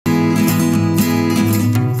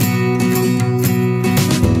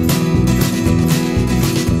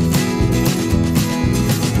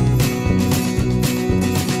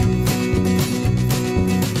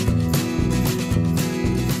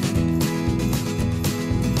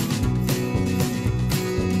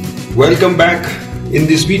Welcome back. In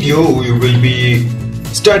this video we will be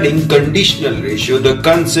studying conditional ratio, the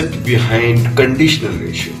concept behind conditional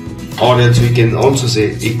ratio, or else we can also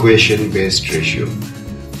say equation based ratio.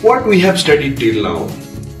 What we have studied till now,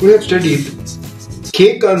 we have studied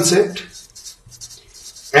K concept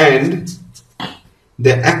and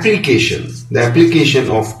the application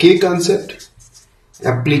of K concept,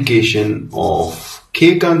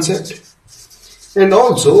 and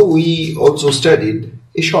also we studied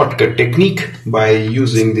a shortcut technique by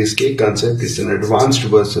using this K concept. It's an advanced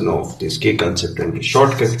version of this K concept and a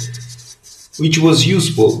shortcut which was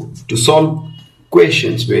useful to solve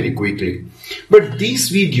questions very quickly. But this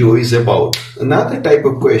video is about another type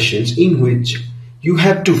of questions in which you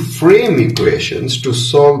have to frame equations to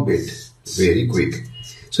solve it very quick.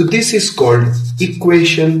 So this is called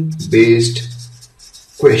equation based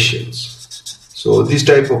questions. So this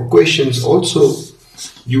type of questions also,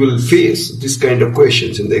 you will face this kind of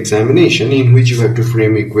questions in the examination in which you have to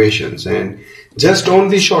frame equations, and just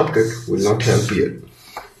only shortcut will not help here.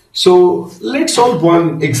 So let's solve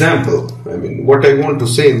one example. What I want to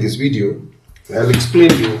say in this video, I'll explain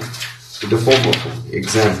to you in the form of an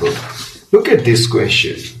example. Look at this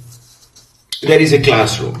question. There is a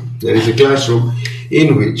classroom.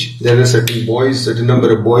 In which there are certain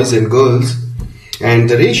number of boys and girls, and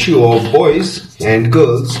the ratio of boys and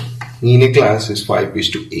girls in a class is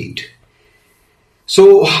 5:8.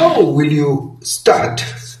 So how will you start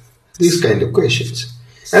these kind of questions?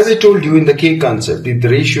 As I told you in the K concept, if the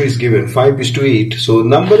ratio is given 5:8, so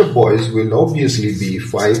number of boys will obviously be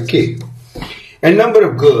 5K and number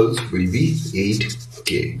of girls will be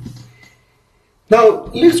 8K. Now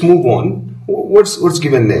let's move on. What's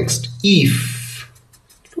given next? If.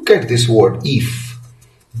 Look at this word, if.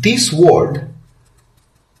 This word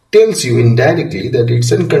tells you indirectly that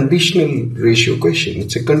it's a conditional ratio question.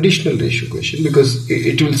 It's a conditional ratio question because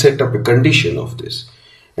it will set up a condition of this.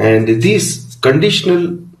 And these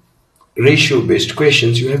conditional ratio based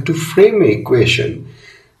questions, you have to frame an equation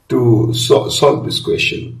to solve this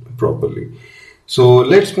question properly. So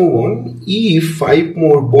let's move on. If 5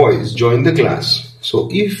 more boys join the class. So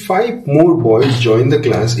if 5 more boys join the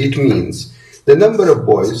class, it means the number of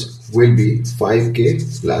boys will be 5K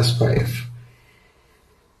plus 5.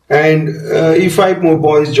 And if 5 more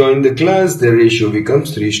boys join the class, the ratio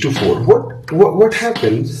becomes 3:4. What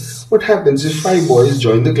happens? What happens if 5 boys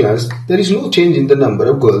join the class? There is no change in the number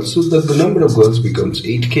of girls, so the number of girls becomes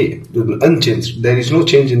 8K, unchanged. There is no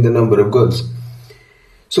change in the number of girls.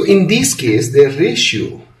 So in this case, the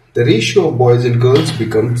ratio of boys and girls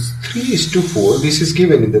becomes 3:4. This is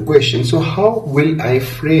given in the question. So how will I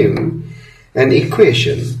frame an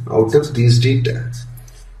equation out of these data?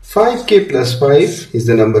 5K plus 5 is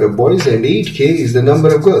the number of boys and 8K is the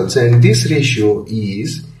number of girls, and this ratio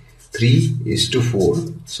is 3:4,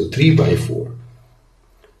 so 3/4.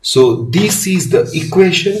 So this is the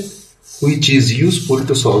equation which is useful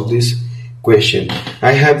to solve this question.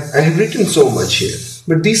 I have written so much here,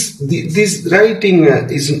 but this writing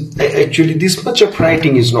this much of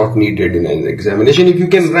writing is not needed in an examination. If you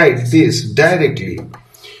can write this directly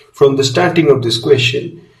from the starting of this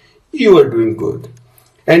question, you are doing good.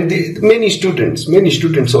 And many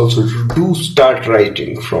students also do start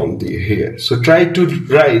writing from here. So try to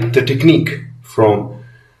write the technique from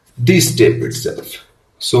this step itself.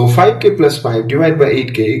 So 5K plus 5 divided by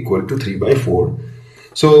 8K equal to 3/4.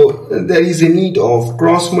 So there is a need of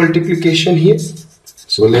cross multiplication here.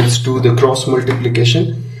 So let's do the cross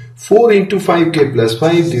multiplication. 4 into 5K plus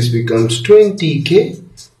 5, this becomes 20K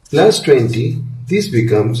plus 20. This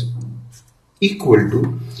becomes equal to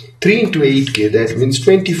 3 into 8K, that means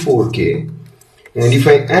 24K. And if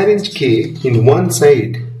I arrange K in one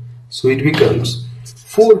side, so it becomes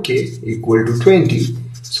 4K equal to 20.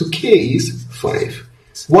 So K is 5.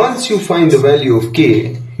 Once you find the value of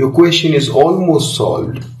K, your question is almost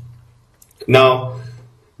solved. Now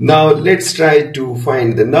let's try to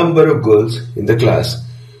find the number of girls in the class.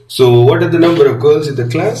 So what are the number of girls in the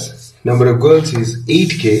class? Number of girls is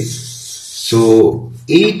 8K. So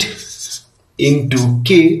 8 into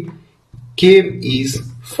K is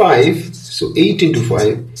 5, so 8 into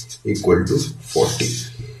 5 equal to 40.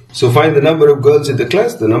 So find the number of girls in the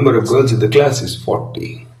class. The number of girls in the class is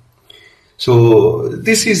 40. So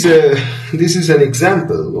this is an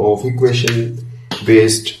example of equation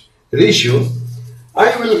based ratio.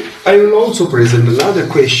 I will also present another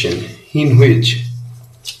question in which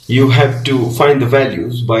you have to find the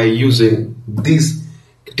values by using these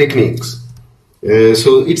techniques. So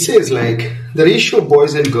it says like the ratio of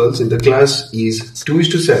boys and girls in the class is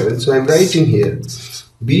 2:7. So I'm writing here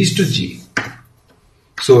B is to G.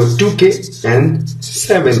 So 2K and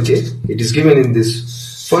 7K, it is given in this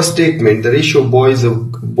first statement, the ratio of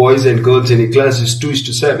boys and girls in a class is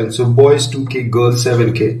 2:7. So boys 2K, girls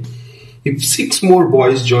 7K. If 6 more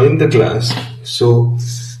boys join the class, so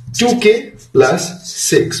 2K plus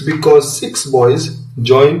 6, because 6 boys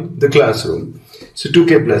join the classroom. So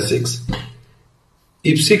 2K plus 6.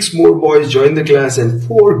 If 6 more boys join the class and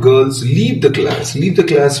 4 girls leave the class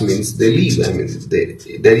means they leave. I mean,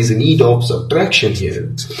 there is a need of subtraction here.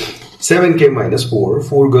 7K minus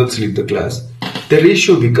 4 girls leave the class. The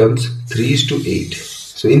ratio becomes 3:8.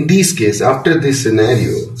 So in this case, after this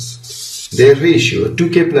scenario, their ratio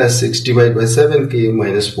 2K plus 6 divided by 7K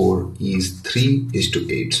minus 4 is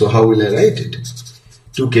 3:8. So how will I write it?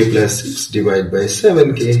 2K plus 6 divided by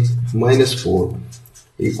 7K minus 4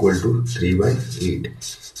 equal to 3/8.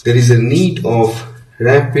 There is a need of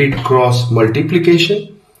rapid cross multiplication.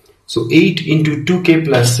 So 8 into 2K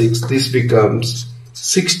plus 6, this becomes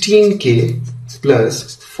 16K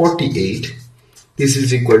plus 48. This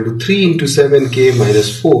is equal to 3 into 7K minus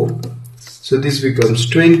 4. So this becomes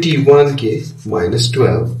 21K minus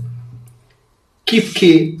 12. Keep K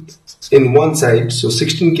in one side, so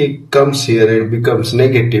 16K comes here and becomes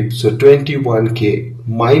negative. So 21K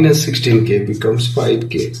minus 16K becomes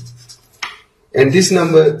 5K. And this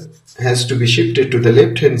number has to be shifted to the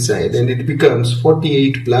left hand side and it becomes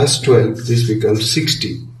 48 plus 12. This becomes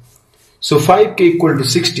 60. So 5K equal to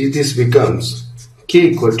 60, this becomes K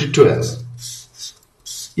equal to 12.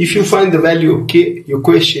 If you find the value of K, your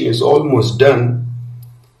question is almost done.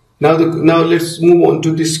 Now let's move on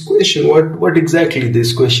to this question. What exactly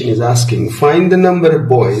this question is asking? Find the number of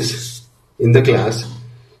boys in the class.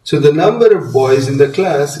 So the number of boys in the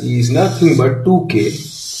class is nothing but 2K.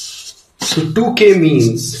 So 2K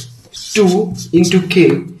means 2 into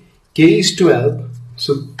K. K is 12.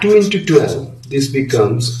 So 2 into 12, this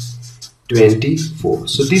becomes 24.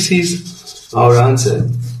 So this is our answer.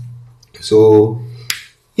 So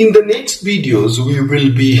in the next videos, we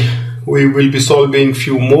will be solving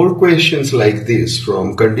few more questions like this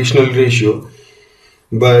from conditional ratio.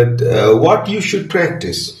 But what you should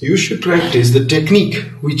practice? You should practice the technique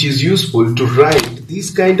which is useful to write these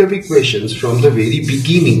kind of equations from the very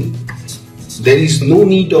beginning. There is no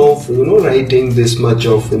need of writing this much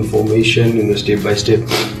of information step by step.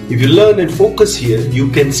 If you learn and focus here, you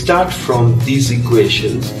can start from these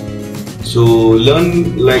equations. So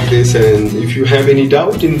learn like this, and if you have any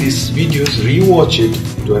doubt in these videos, rewatch it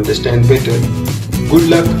to understand better. Good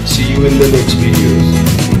luck. See you in the next videos.